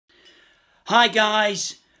Hi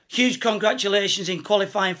guys, huge congratulations in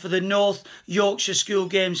qualifying for the North Yorkshire School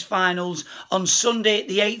Games finals on Sunday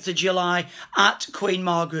the 8th of July at Queen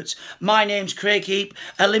Margaret's. My name's Craig Heap,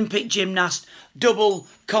 Olympic gymnast, double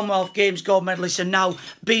Commonwealth Games gold medalist and now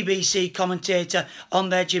BBC commentator on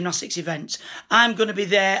their gymnastics events. I'm going to be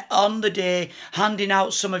there on the day handing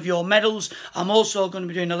out some of your medals. I'm also going to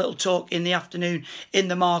be doing a little talk in the afternoon in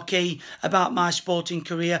the marquee about my sporting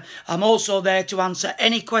career. I'm also there to answer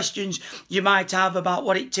any questions you might have about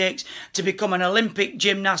what it takes to become an Olympic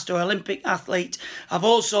gymnast or Olympic athlete. I've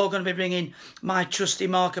also going to be bringing my trusty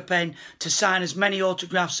marker pen to sign as many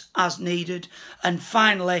autographs as needed. And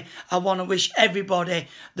finally, I want to wish everybody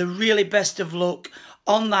the really best of luck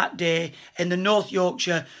on that day in the North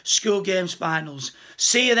Yorkshire School Games finals.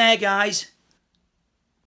 See you there, guys.